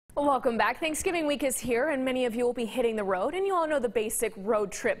Welcome back. Thanksgiving week is here and many of you will be hitting the road, and you all know the basic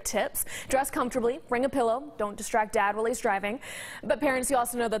road trip tips. Dress comfortably, bring a pillow, don't distract dad while he's driving. But parents, you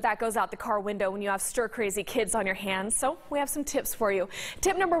also know that that goes out the car window when you have stir-crazy kids on your hands, so we have some tips for you.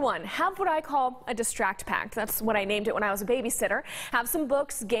 Tip number one, have what I call a distract pack. That's what I named it when I was a babysitter. Have some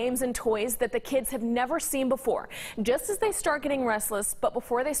books, games, and toys that the kids have never seen before. Just as they start getting restless, but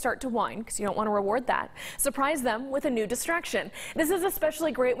before they start to whine, because you don't want to reward that, surprise them with a new distraction. This is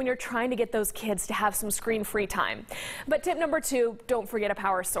especially great when you're trying to get those kids to have some screen-free time. But tip number two, don't forget a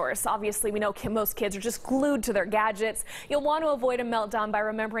power source. Obviously, we know most kids are just glued to their gadgets. You'll want to avoid a meltdown by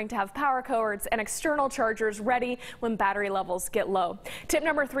remembering to have power cords and external chargers ready when battery levels get low. Tip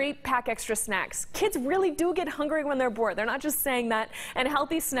number three, pack extra snacks. Kids really do get hungry when they're bored. They're not just saying that, and a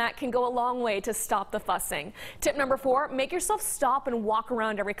healthy snack can go a long way to stop the fussing. Tip number four, make yourself stop and walk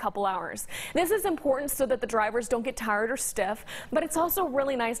around every couple hours. This is important so that the drivers don't get tired or stiff, but it's also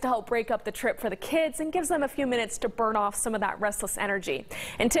really nice to help break up the trip for the kids and gives them a few minutes to burn off some of that restless energy.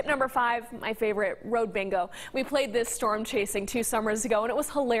 And tip number five, my favorite, road bingo. We played this storm chasing 2 summers ago and it was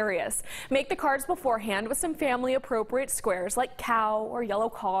hilarious. Make the cards beforehand with some family appropriate squares like cow or yellow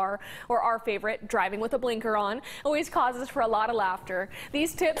car, or our favorite, driving with a blinker on. Always causes for a lot of laughter.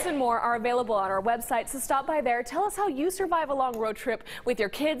 These tips and more are available on our website, so stop by there. Tell us how you survive a long road trip with your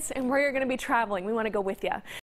kids and where you're going to be traveling. We want to go with you.